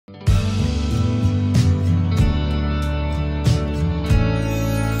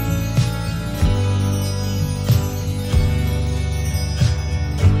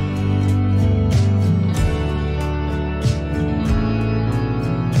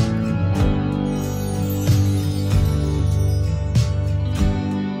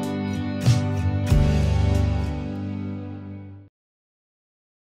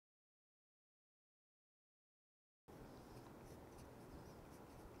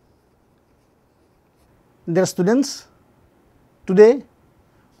Dear students, today we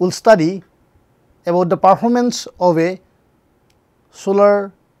will study about the performance of a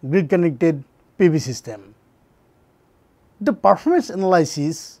solar grid connected PV system. The performance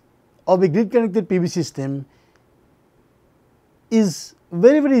analysis of a grid connected PV system is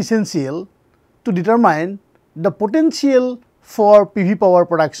very essential to determine the potential for PV power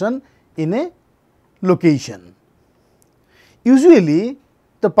production in a location. Usually,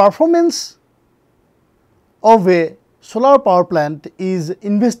 the performance of a solar power plant is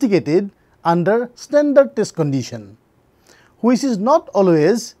investigated under standard test condition, which is not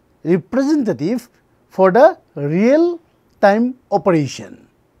always representative for the real time operation.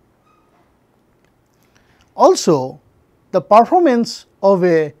 Also, the performance of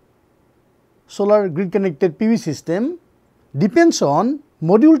a solar grid connected PV system depends on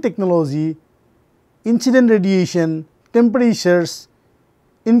module technology, incident radiation, temperatures,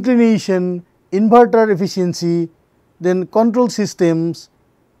 inclination, inverter efficiency, then control systems,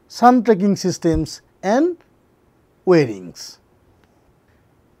 sun tracking systems and wirings.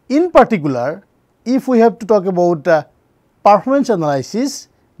 In particular, if we have to talk about performance analysis,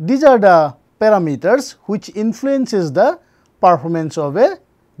 these are the parameters which influences the performance of a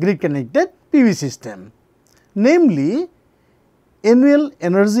grid connected PV system, namely annual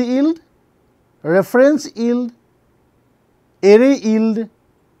energy yield, reference yield, array yield,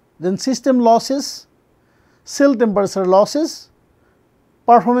 then system losses, cell temperature losses,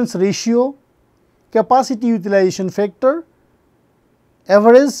 performance ratio, capacity utilization factor,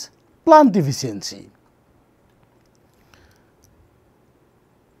 average plant efficiency.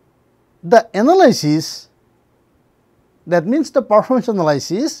 The analysis, that means the performance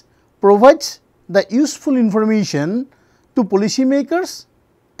analysis, provides the useful information to policymakers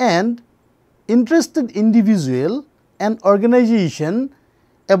and interested individual and organization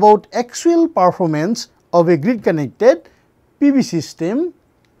about actual performance of a grid connected PV system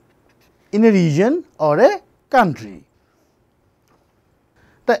in a region or a country.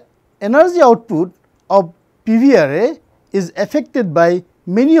 The energy output of PV array is affected by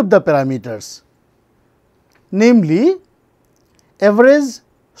many of the parameters, namely average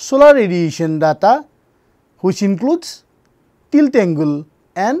solar radiation data, which includes tilt angle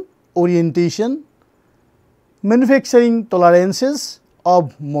and orientation, manufacturing tolerances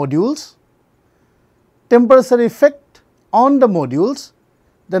of modules, temperature effect on the modules,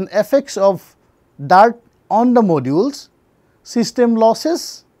 then effects of dirt on the modules, system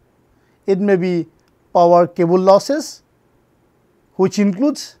losses, it may be power cable losses, which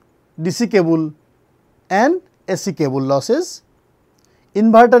includes DC cable and AC cable losses,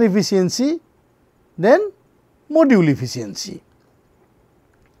 inverter efficiency, then module efficiency.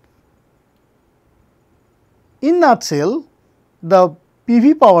 In nutshell, the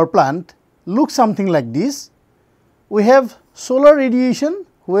PV power plant looks something like this. We have solar radiation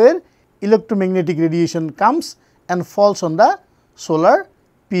where electromagnetic radiation comes and falls on the solar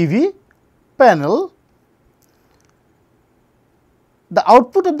PV panel. The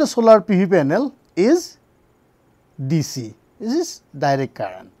output of the solar PV panel is DC, this is direct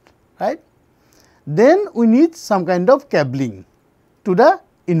current, right. Then we need some kind of cabling to the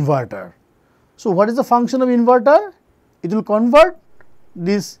inverter. So, what is the function of inverter? It will convert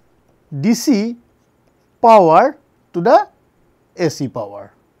this DC power to the AC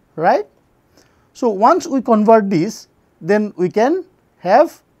power, right. So, once we convert this, then we can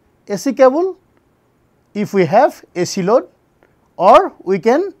have AC cable if we have AC load, or we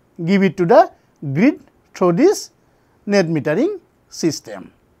can give it to the grid through this net metering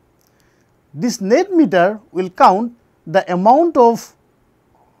system. This net meter will count the amount of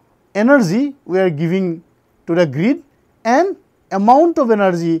energy we are giving to the grid and amount of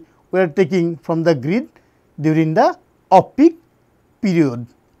energy we are taking from the grid during the off peak period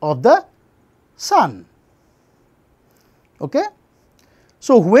of the sun. Okay.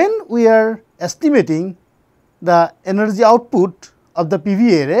 So, when we are estimating the energy output of the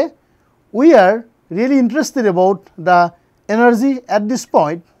PV array, we are really interested about the energy at this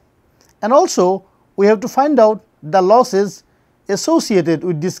point, and also we have to find out the losses associated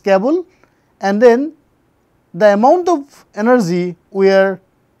with this cable, and then the amount of energy we are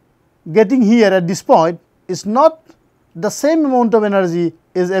getting here at this point is not the same amount of energy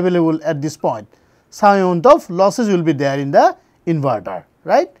is available at this point. Some amount of losses will be there in the inverter,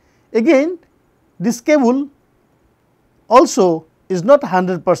 right. Again, this cable also is not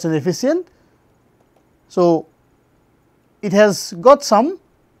 100% efficient. So, it has got some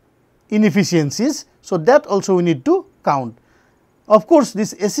inefficiencies. So, that also we need to count. Of course,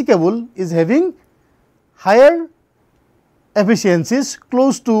 this AC cable is having higher efficiencies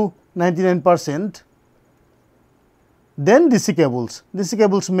close to 99%, then DC cables. DC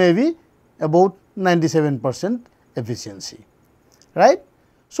cables may be about 97% efficiency, right.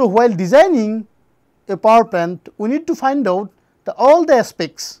 So, while designing a power plant, we need to find out all the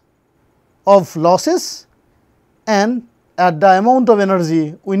aspects of losses and at the amount of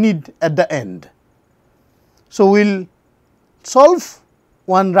energy we need at the end. So, we will solve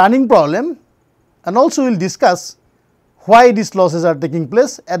one running problem and also we will discuss why these losses are taking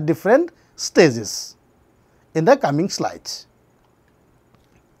place at different stages in the coming slides.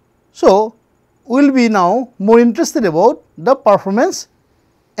 So, we will be now more interested about the performance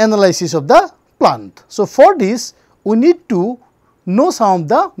analysis of the plant. So, for this we need to know some of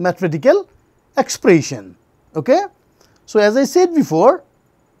the mathematical expression. Okay. So, as I said before,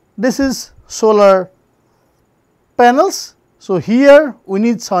 this is solar panels. So, here we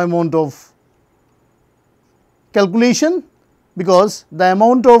need some amount of calculation, because the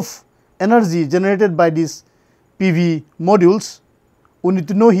amount of energy generated by these PV modules we need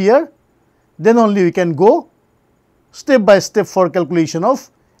to know here, then only we can go step by step for calculation of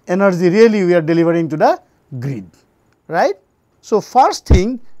energy really we are delivering to the grid, right. So, first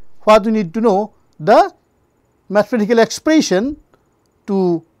thing what we need to know the mathematical expression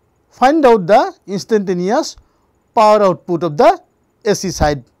to find out the instantaneous power output of the AC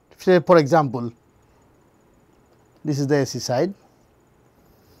side. Say for example, this is the AC side.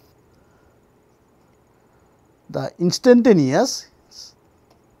 The instantaneous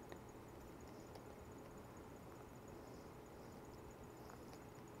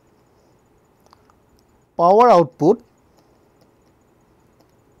power output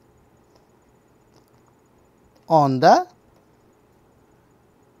on the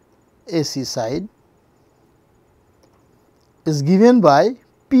AC side is given by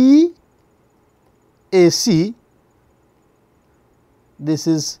P AC. This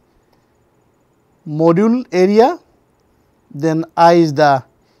is module area, then I is the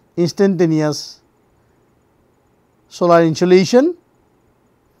instantaneous solar insolation,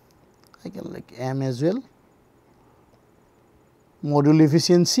 I can like M as well, module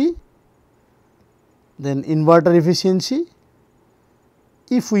efficiency, then inverter efficiency.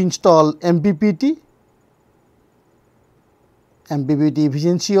 If we install MPPT, MPPT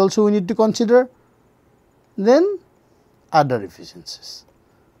efficiency also we need to consider, then other efficiencies.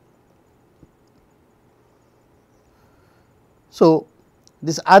 So,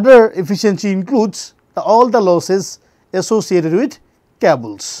 this other efficiency includes all the losses associated with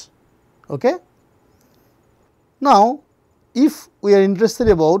cables. Okay. Now, if we are interested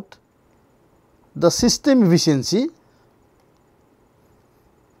about the system efficiency,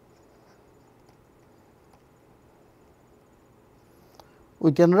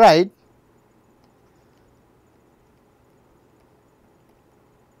 we can write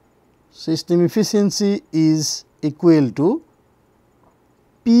system efficiency is equal to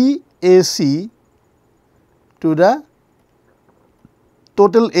PAC to the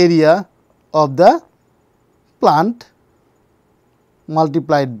total area of the plant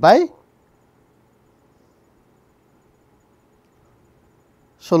multiplied by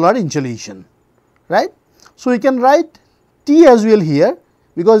solar insolation, right. So, we can write T as well here,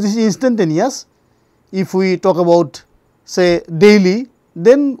 because this is instantaneous. If we talk about say daily,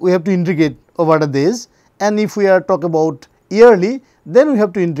 then we have to integrate over the days, and if we are talk about yearly, then we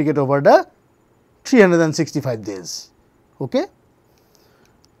have to integrate over the 365 days. Okay.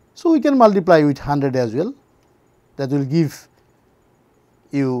 So, we can multiply with 100 as well, that will give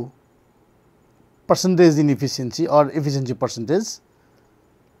you percentage in efficiency or efficiency percentage.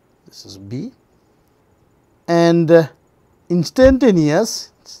 This is B, and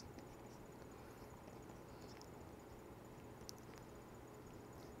instantaneous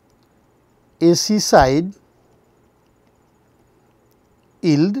AC side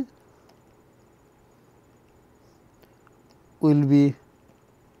yield will be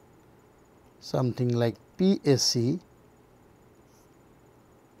something like PSC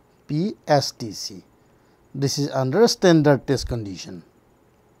PSTC. This is under standard test condition.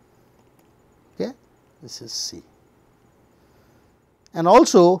 Okay. This is C. And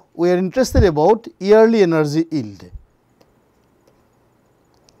also we are interested about yearly energy yield.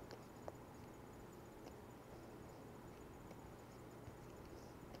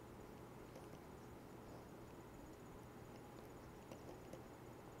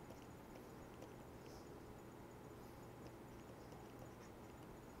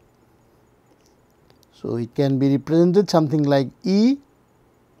 So, it can be represented something like E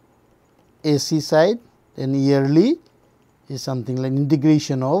AC side, then yearly is something like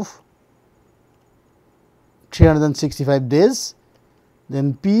integration of 365 days,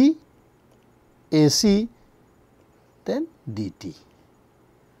 then P AC then dt.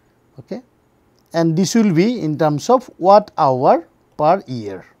 Okay. And this will be in terms of watt hour per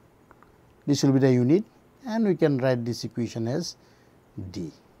year. This will be the unit, and we can write this equation as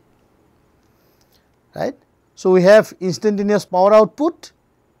d. Right. So, we have instantaneous power output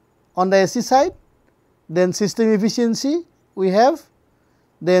on the AC side, then system efficiency we have,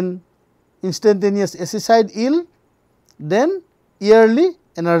 then instantaneous AC side yield, then yearly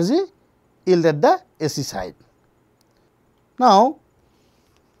energy yield at the AC side. Now,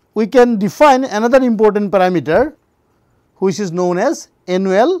 we can define another important parameter which is known as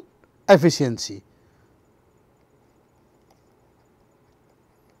annual efficiency.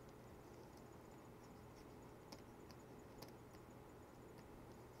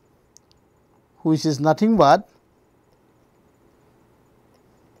 Which is nothing but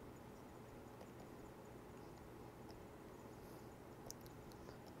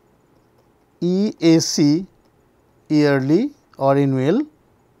EAC yearly or annual,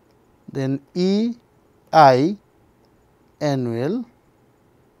 then EI annual,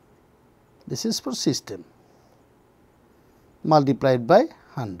 this is for system, multiplied by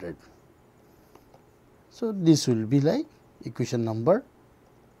 100. So, this will be like equation number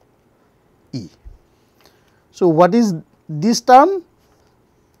E. So, what is this term?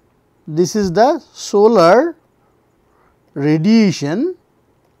 This is the solar radiation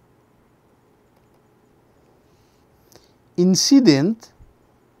incident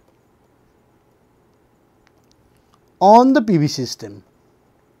on the PV system.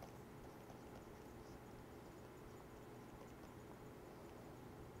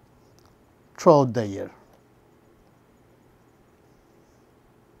 Throughout the year.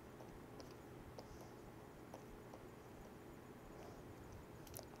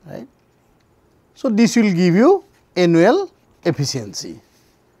 Right. So, this will give you annual efficiency,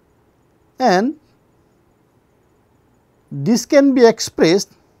 and this can be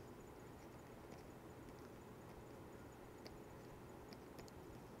expressed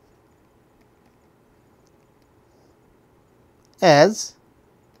as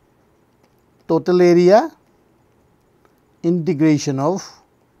total area integration of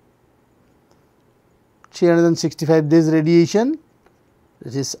 365 days radiation,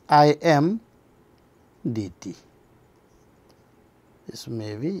 this is Im dt. This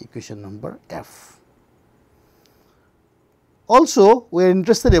may be equation number F. Also, we are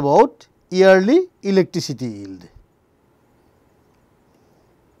interested about yearly electricity yield.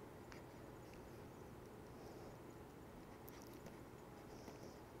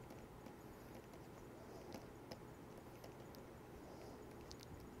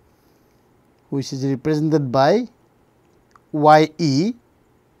 Which is represented by YE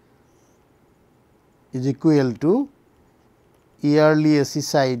is equal to yearly AC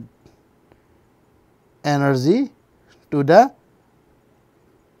side energy to the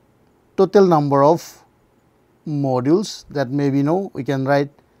total number of modules that may be known. We can write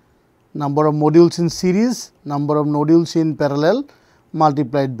number of modules in series, number of modules in parallel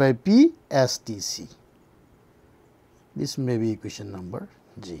multiplied by P as TC. This may be equation number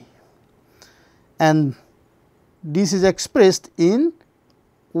G. And this is expressed in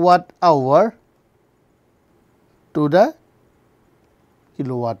watt hour to the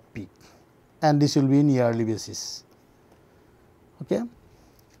kilowatt peak, and this will be in yearly basis. Okay.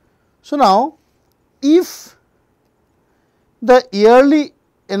 So, now if the yearly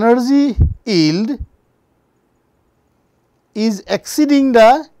energy yield is exceeding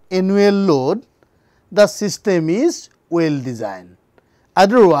the annual load, the system is well designed.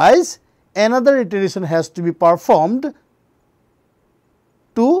 Otherwise, another iteration has to be performed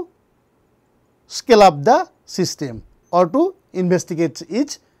to scale up the system or to investigate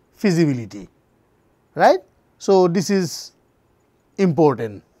its feasibility, right. So, this is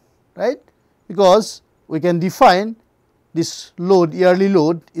important, right, because we can define this load, yearly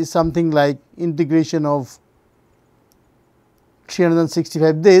load is something like integration of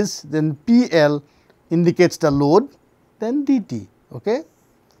 365 days, then PL indicates the load, then dt. Okay.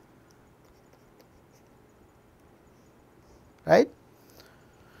 Right.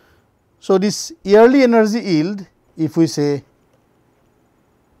 So, this yearly energy yield, if we say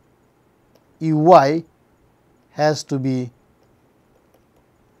Uy has to be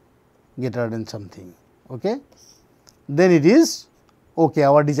greater than something, okay, then it is okay,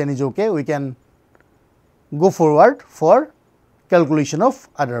 our design is okay, we can go forward for calculation of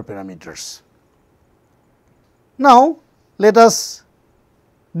other parameters. Now, let us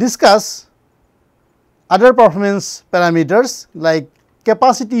discuss other performance parameters like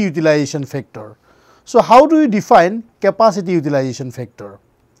capacity utilization factor. So, how do we define capacity utilization factor?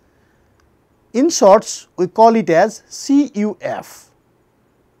 in shorts we call it as CUF,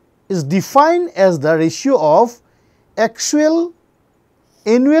 is defined as the ratio of actual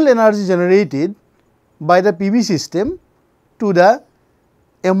annual energy generated by the PV system to the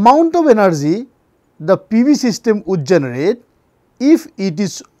amount of energy the PV system would generate if it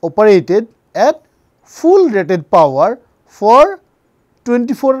is operated at full rated power for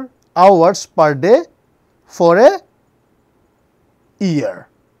 24 hours per day for a year.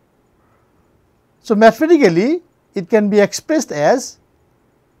 So, mathematically it can be expressed as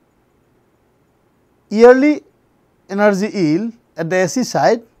yearly energy yield at the AC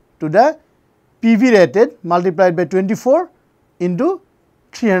side to the PV rated multiplied by 24 into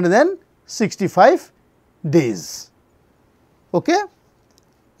 365 days. Okay?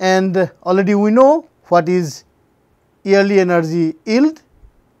 And already we know what is yearly energy yield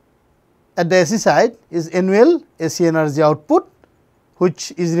at the AC side is annual AC energy output,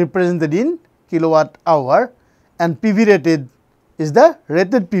 which is represented in kilowatt hour, and PV rated is the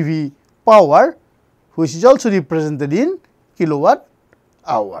rated PV power, which is also represented in kilowatt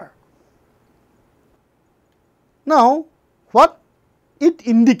hour. Now, what it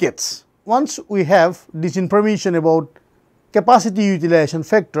indicates once we have this information about capacity utilization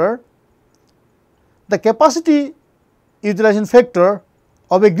factor, the capacity utilization factor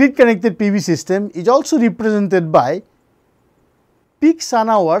of a grid connected PV system is also represented by peak sun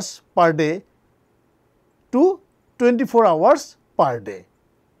hours per day to 24 hours per day.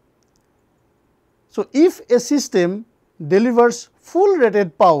 So, if a system delivers full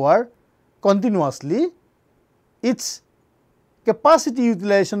rated power continuously, its capacity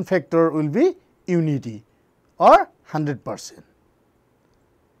utilization factor will be unity or 100%.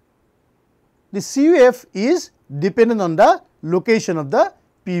 The CUF is dependent on the location of the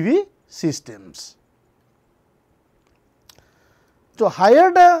PV systems. So,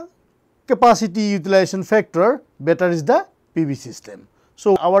 higher the capacity utilization factor, better is the PV system.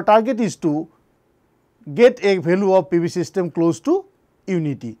 So, our target is to get a value of PV system close to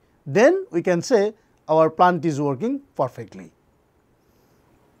unity, then we can say our plant is working perfectly.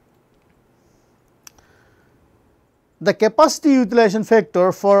 The capacity utilization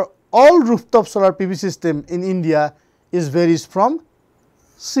factor for all rooftop solar PV system in India is varies from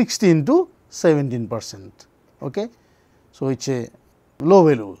 16 to 17%. Okay? So, it is a low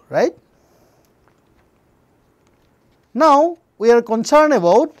value, right. Now, we are concerned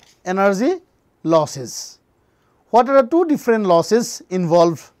about energy losses. What are the two different losses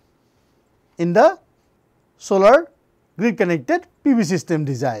involved in the solar grid connected PV system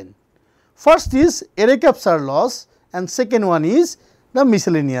design? First is array capture loss and second one is the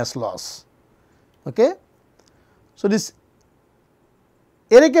miscellaneous loss. Okay. So, this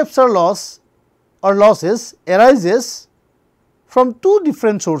array capture loss or losses arises from two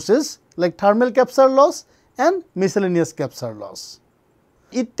different sources like thermal capture loss and miscellaneous capture loss.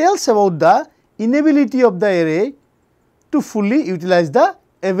 It tells about the inability of the array to fully utilize the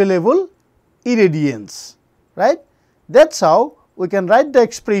available irradiance, right. That is how we can write the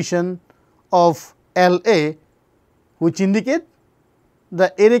expression of LA, which indicate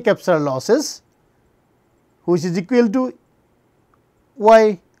the array capture losses, which is equal to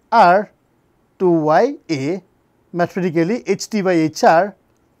YR to YA, mathematically HT by HR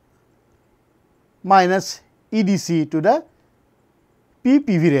minus EDC to the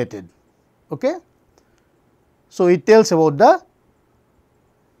PPV rated. Okay. So, it tells about the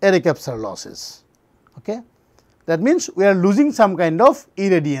array capture losses. Okay. That means, we are losing some kind of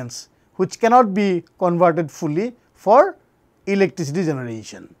irradiance which cannot be converted fully for electricity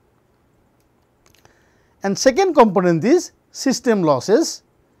generation. And second component is system losses.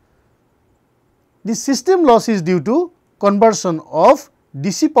 The system loss is due to conversion of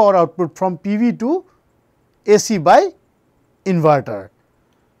DC power output from PV to AC by inverter.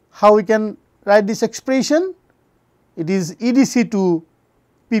 How we can write this expression? It is EDC to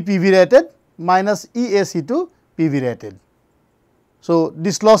PPV rated minus EAC to PV rated. So,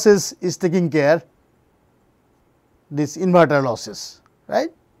 this losses is taking care this inverter losses, right.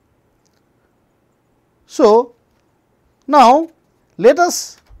 So, now let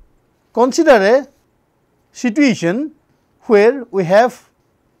us consider a situation where we have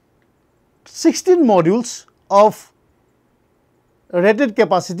 16 modules of rated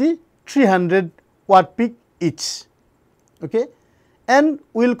capacity 300 watt peak each, okay. And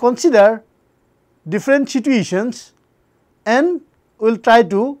we will consider different situations and we will try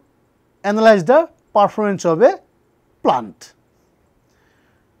to analyze the performance of a plant.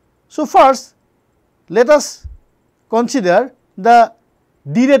 So, first let us consider the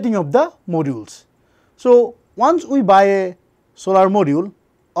derating of the modules. So, once we buy a solar module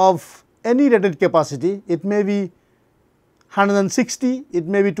of any rated capacity. It may be 160, it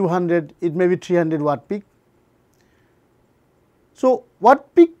may be 200, it may be 300 watt peak. So,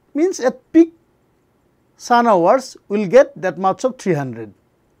 watt peak means at peak sun hours we will get that much of 300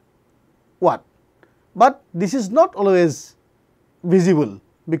 watt, but this is not always visible,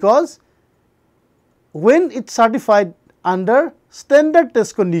 because when it is certified under standard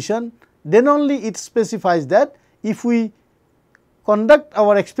test condition, then only it specifies that if we conduct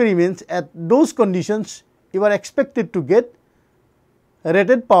our experiments at those conditions, you are expected to get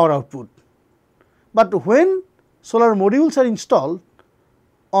rated power output. But when solar modules are installed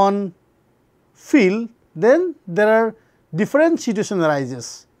on field, then there are different situations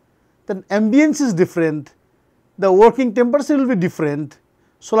arises. Then ambience is different, the working temperature will be different,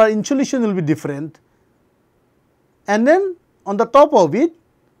 solar insulation will be different, and then on the top of it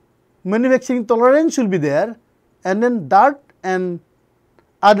manufacturing tolerance will be there, and then dirt and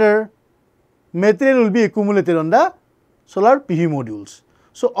other material will be accumulated on the solar PV modules.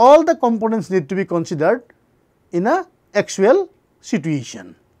 So, all the components need to be considered in a actual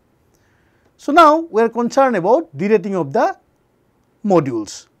situation. So, now we are concerned about derating of the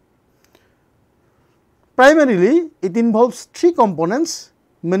modules. Primarily it involves three components: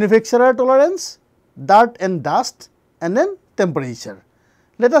 manufacturer tolerance, dirt and dust, and then temperature.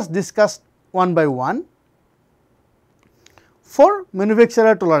 Let us discuss one by one. For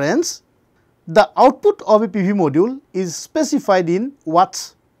manufacturer tolerance, the output of a PV module is specified in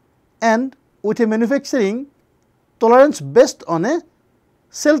watts and with a manufacturing tolerance based on a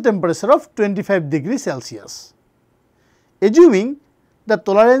cell temperature of 25 degrees Celsius. Assuming the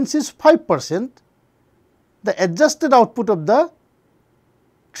tolerance is 5%, the adjusted output of the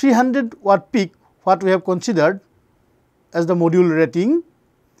 300 watt peak, what we have considered as the module rating,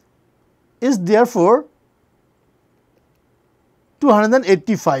 is therefore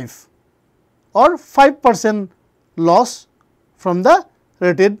 285 or 5% loss from the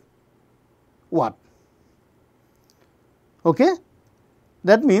rated watt. Okay?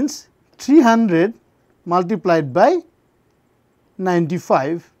 That means 300 multiplied by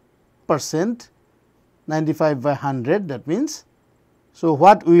 95%, 95 by 100, that means, so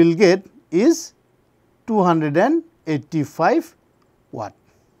what we will get is 285 watt.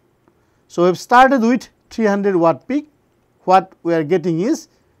 So, we have started with 300 watt peak, what we are getting is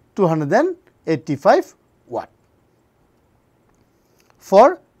 285 watt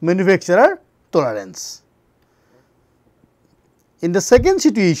for manufacturer tolerance. In the second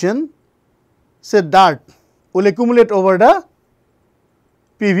situation, say dirt will accumulate over the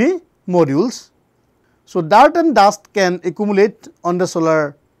PV modules. So, dirt and dust can accumulate on the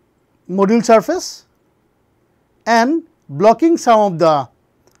solar module surface and blocking some of the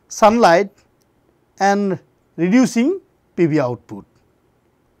sunlight and reducing PV output.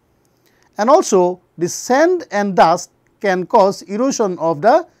 And also this sand and dust can cause erosion of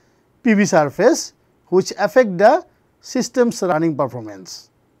the PV surface, which affect the system's running performance.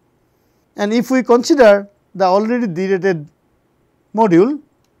 And if we consider the already derated module,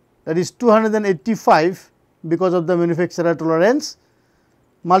 that is 285 because of the manufacturer tolerance,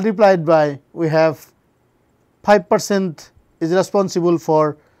 multiplied by, we have 5% is responsible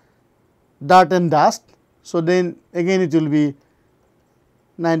for dirt and dust. So, then again it will be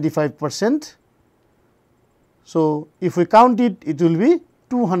 95%. So, if we count it, it will be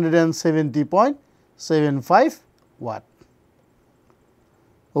 270.75 watt.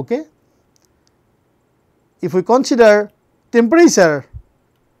 Okay. If we consider temperature,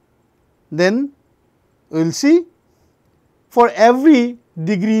 then we will see for every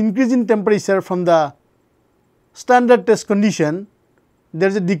degree increase in temperature from the standard test condition, there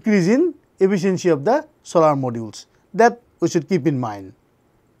is a decrease in efficiency of the solar modules, that we should keep in mind.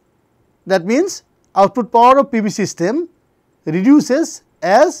 That means, output power of PV system reduces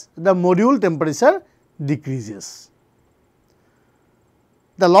as the module temperature decreases.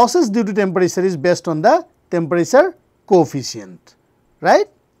 The losses due to temperature is based on the temperature coefficient, right.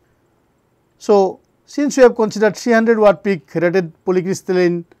 So, since we have considered 300 watt peak rated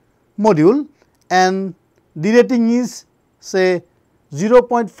polycrystalline module and derating is say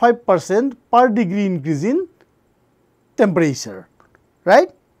 0.5% per degree increase in temperature,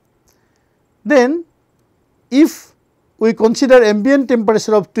 right. Then if we consider ambient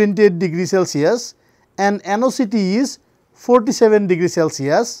temperature of 28 degrees Celsius and NOCT is 47 degrees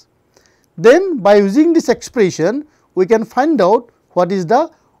Celsius, then by using this expression we can find out what is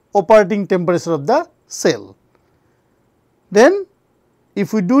the operating temperature of the cell. Then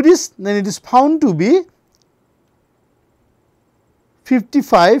if we do this, then it is found to be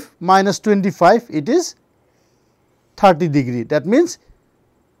 55 minus 25, it is 30 degree. That means,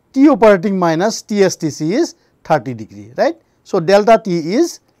 T operating minus TSTC is 30 degree, right. So, delta T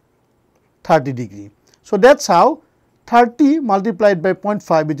is 30 degree. So, that is how 30 multiplied by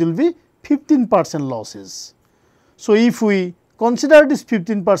 0.5, it will be 15% losses. So, if we consider this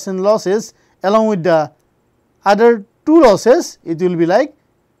 15% losses along with the other two losses, it will be like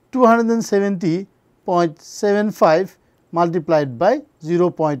 270.75 multiplied by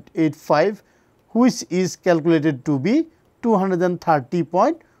 0.85, which is calculated to be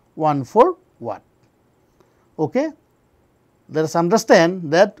 230.14 watt. Okay. Let us understand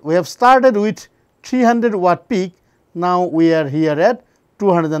that we have started with 300 watt peak, now we are here at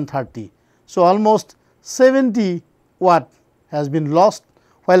 230. So, almost 70 watt has been lost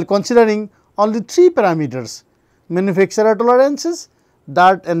while considering only 3 parameters: manufacturer tolerances,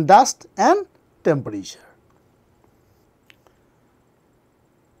 dirt and dust, and temperature.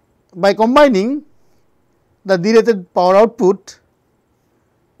 By combining, the derated power output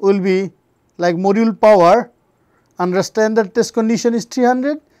will be like module power under standard test condition is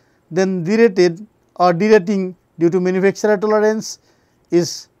 300, then derated or derating due to manufacturer tolerance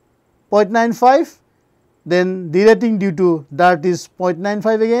is 0.95, then derating due to dirt is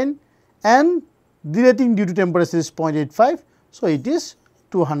 0.95 again, and derating due to temperature is 0.85. So, it is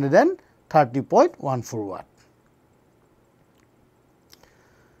 230.14 watt.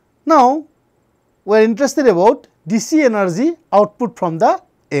 Now, we are interested about DC energy output from the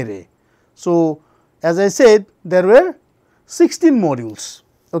array. So, as I said, there were 16 modules.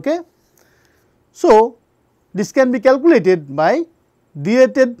 Okay. So, this can be calculated by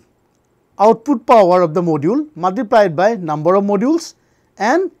derated output power of the module multiplied by number of modules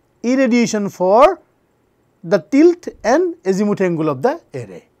and irradiation for the tilt and azimuth angle of the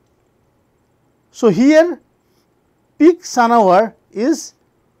array. So, here peak sun hour is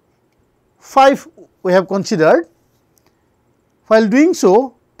 5 we have considered. While doing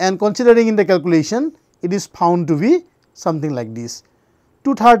so and considering in the calculation, it is found to be something like this: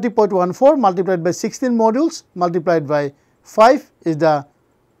 230.14 multiplied by 16 modules multiplied by 5 is the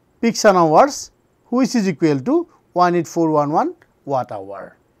peak sun hours, which is equal to 18411 watt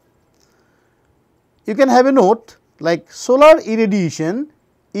hour. You can have a note like solar irradiation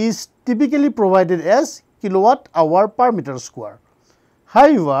is typically provided as kilowatt hour per meter square.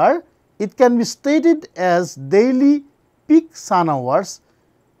 However, it can be stated as daily peak sun hours.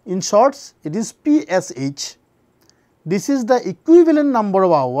 In short, it is PSH. This is the equivalent number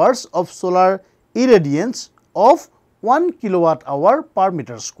of hours of solar irradiance of 1 kilowatt hour per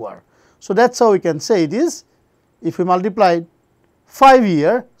meter square. So, that is how we can say it is, if we multiply 5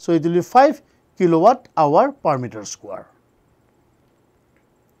 here, so it will be 5 kilowatt hour per meter square.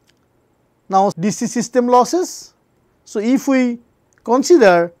 Now, DC system losses. So, if we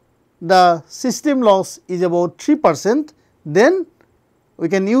consider the system loss is about 3%, then we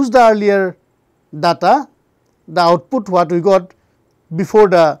can use the earlier data, the output what we got before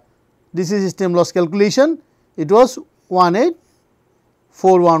the DC system loss calculation, it was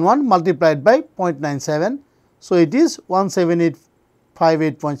 18411 multiplied by 0.97. So, it is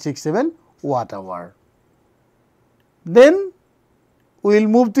 17858.67 watt hour. Then we will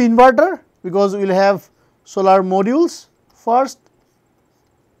move to inverter, because we will have solar modules first,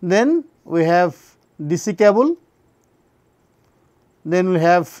 then we have DC cable, then we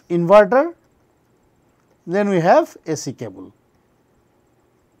have inverter, then we have AC cable.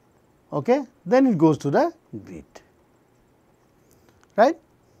 Okay. Then it goes to the grid, right.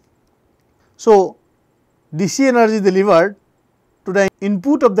 So, DC energy delivered to the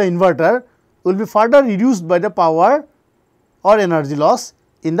input of the inverter will be further reduced by the power or energy loss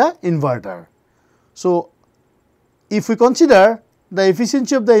in the inverter. So, if we consider the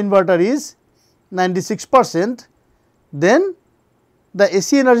efficiency of the inverter is 96%, then the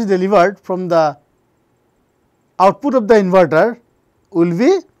AC energy delivered from the output of the inverter will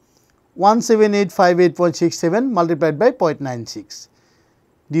be 17858.67 multiplied by 0.96.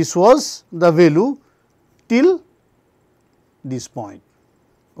 This was the value till this point.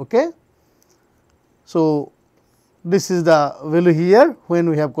 Okay. So, this is the value here when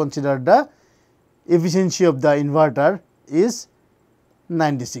we have considered the efficiency of the inverter is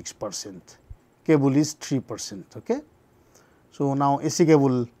 96%, cable is 3%. Okay. So, now AC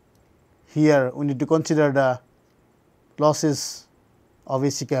cable, here we need to consider the losses of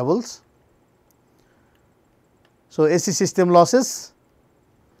AC cables. So, AC system losses.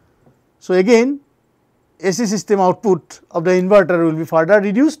 So, again AC system output of the inverter will be further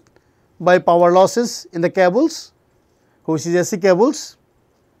reduced by power losses in the cables, which is AC cables,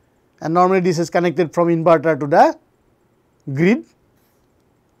 and normally this is connected from inverter to the grid.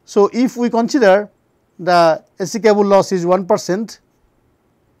 So, if we consider the AC cable loss is 1%,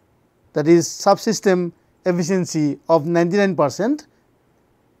 that is subsystem efficiency of 99%,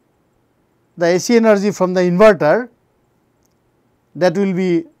 the AC energy from the inverter that will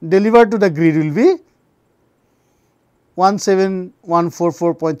be delivered to the grid will be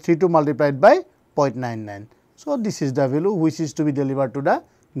 17144.32 multiplied by 0.99. So, this is the value which is to be delivered to the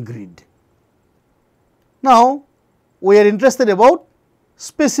grid. Now, we are interested about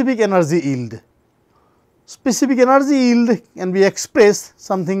specific energy yield. Specific energy yield can be expressed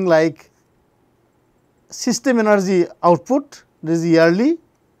something like system energy output, this is yearly,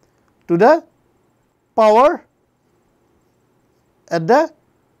 to the power at the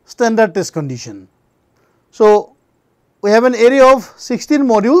standard test condition. So, we have an array of 16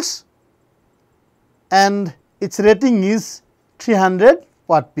 modules and its rating is 300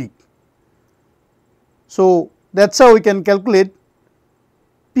 watt peak. So, that is how we can calculate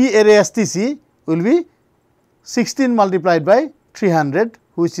P array STC will be 16 multiplied by 300,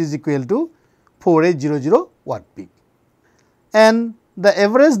 which is equal to 4800 watt peak. And the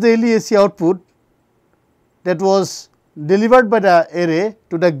average daily AC output that was delivered by the array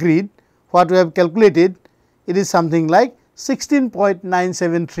to the grid, what we have calculated, it is something like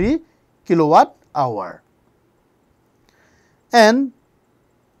 16.973 kilowatt hour. And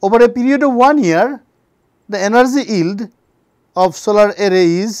over a period of 1 year, the energy yield of solar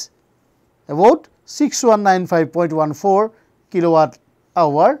array is about 6195.14 kilowatt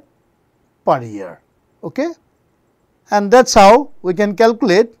hour per year. Okay? And that is how we can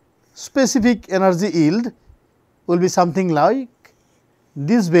calculate specific energy yield will be something like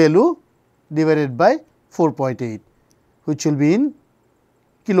this value divided by 4.8, which will be in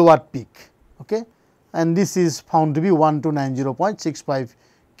kilowatt peak. Okay? And this is found to be 1290.65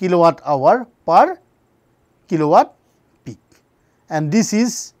 kilowatt hour per kilowatt peak, and this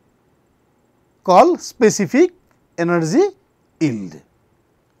is called specific energy yield.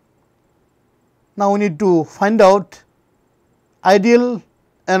 Now, we need to find out ideal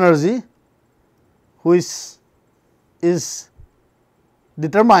energy, which is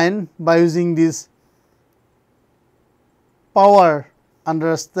determined by using this power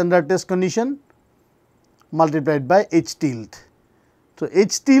under standard test condition multiplied by H tilt. So,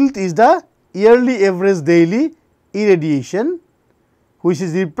 H tilt is the yearly average daily irradiation, which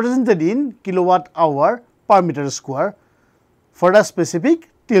is represented in kilowatt hour per meter square for a specific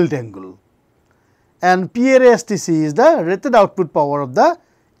tilt angle. And P array STC is the rated output power of the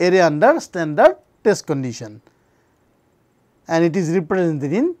array under standard test condition, and it is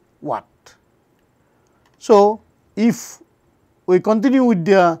represented in watt. So, if we continue with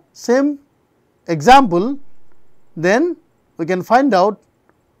the same example, then we can find out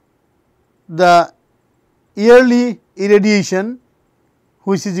the yearly irradiation,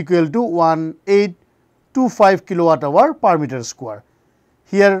 which is equal to 1825 kilowatt hour per meter square.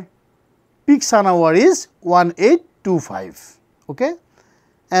 Here peak sun hour is 1825. Okay?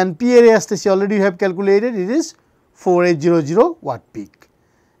 And P array STC already you have calculated, it is 4800 watt peak,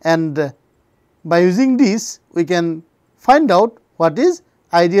 and by using this we can find out what is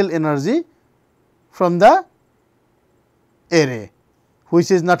ideal energy from the array,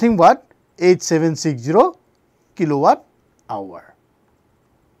 which is nothing but 8760 kilowatt hour.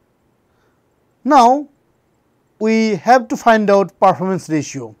 Now, we have to find out performance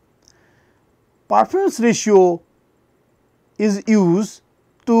ratio. Performance ratio is used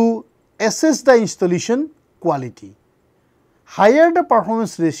to assess the installation quality. Higher the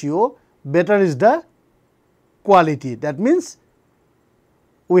performance ratio, better is the quality. That means,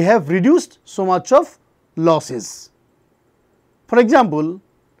 we have reduced so much of losses. For example,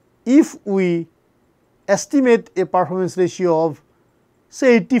 if we estimate a performance ratio of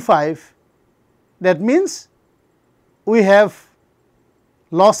say 85, that means we have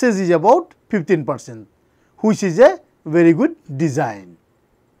losses is about 15%, which is a very good design.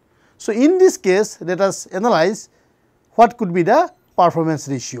 So, in this case, let us analyze what could be the performance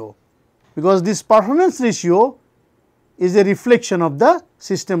ratio, because this performance ratio is a reflection of the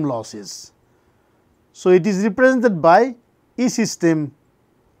system losses. So, it is represented by E system,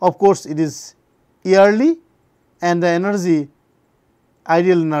 of course, it is yearly, and the energy,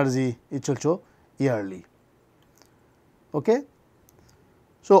 ideal energy is also yearly. Okay.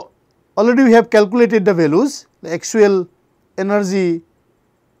 So, already we have calculated the values, the actual energy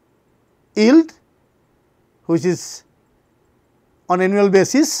yield, which is on annual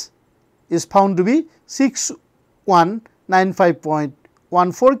basis, is found to be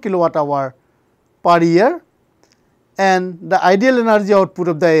 6195.14 kilowatt hour per year, and the ideal energy output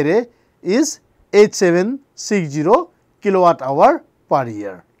of the array is 8760 kilowatt hour per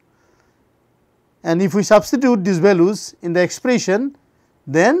year. And if we substitute these values in the expression,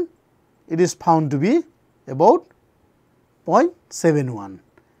 then it is found to be about 0.71.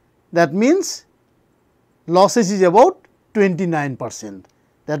 That means losses is about 29%.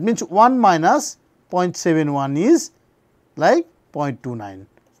 That means 1 minus 0.71 is like 0.29,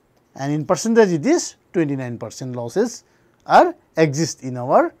 and in percentage it is 29% losses are exist in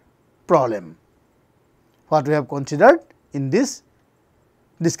our problem, what we have considered in this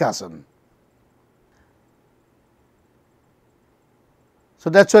discussion. So,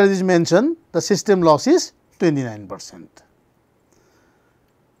 that is why it is mentioned the system loss is 29%.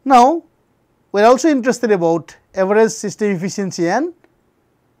 Now, we are also interested about average system efficiency and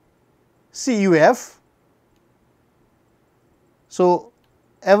CUF. So,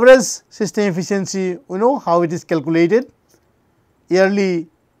 average system efficiency, we know how it is calculated. Yearly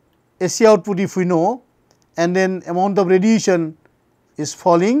AC output if we know, and then amount of radiation is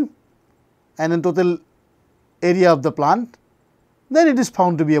falling, and then total area of the plant, then it is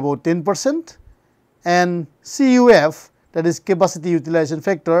found to be about 10%, and CUF, that is capacity utilization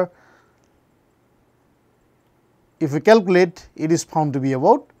factor, if we calculate, it is found to be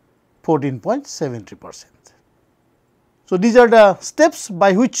about 14.73%. So, these are the steps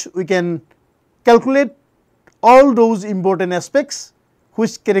by which we can calculate all those important aspects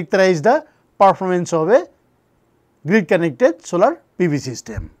which characterize the performance of a grid connected solar PV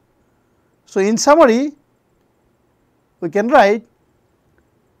system. So, in summary, we can write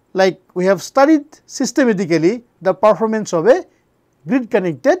like we have studied systematically the performance of a grid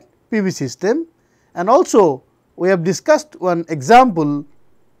connected PV system, and also we have discussed one example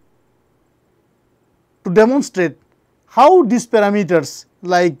to demonstrate how these parameters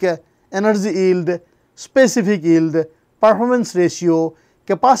like energy yield, specific yield, performance ratio,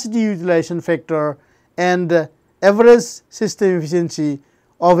 capacity utilization factor, and average system efficiency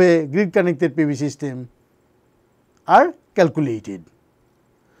of a grid connected PV system are calculated.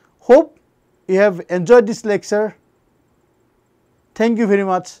 Hope you have enjoyed this lecture. Thank you very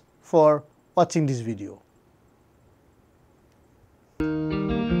much for watching this video.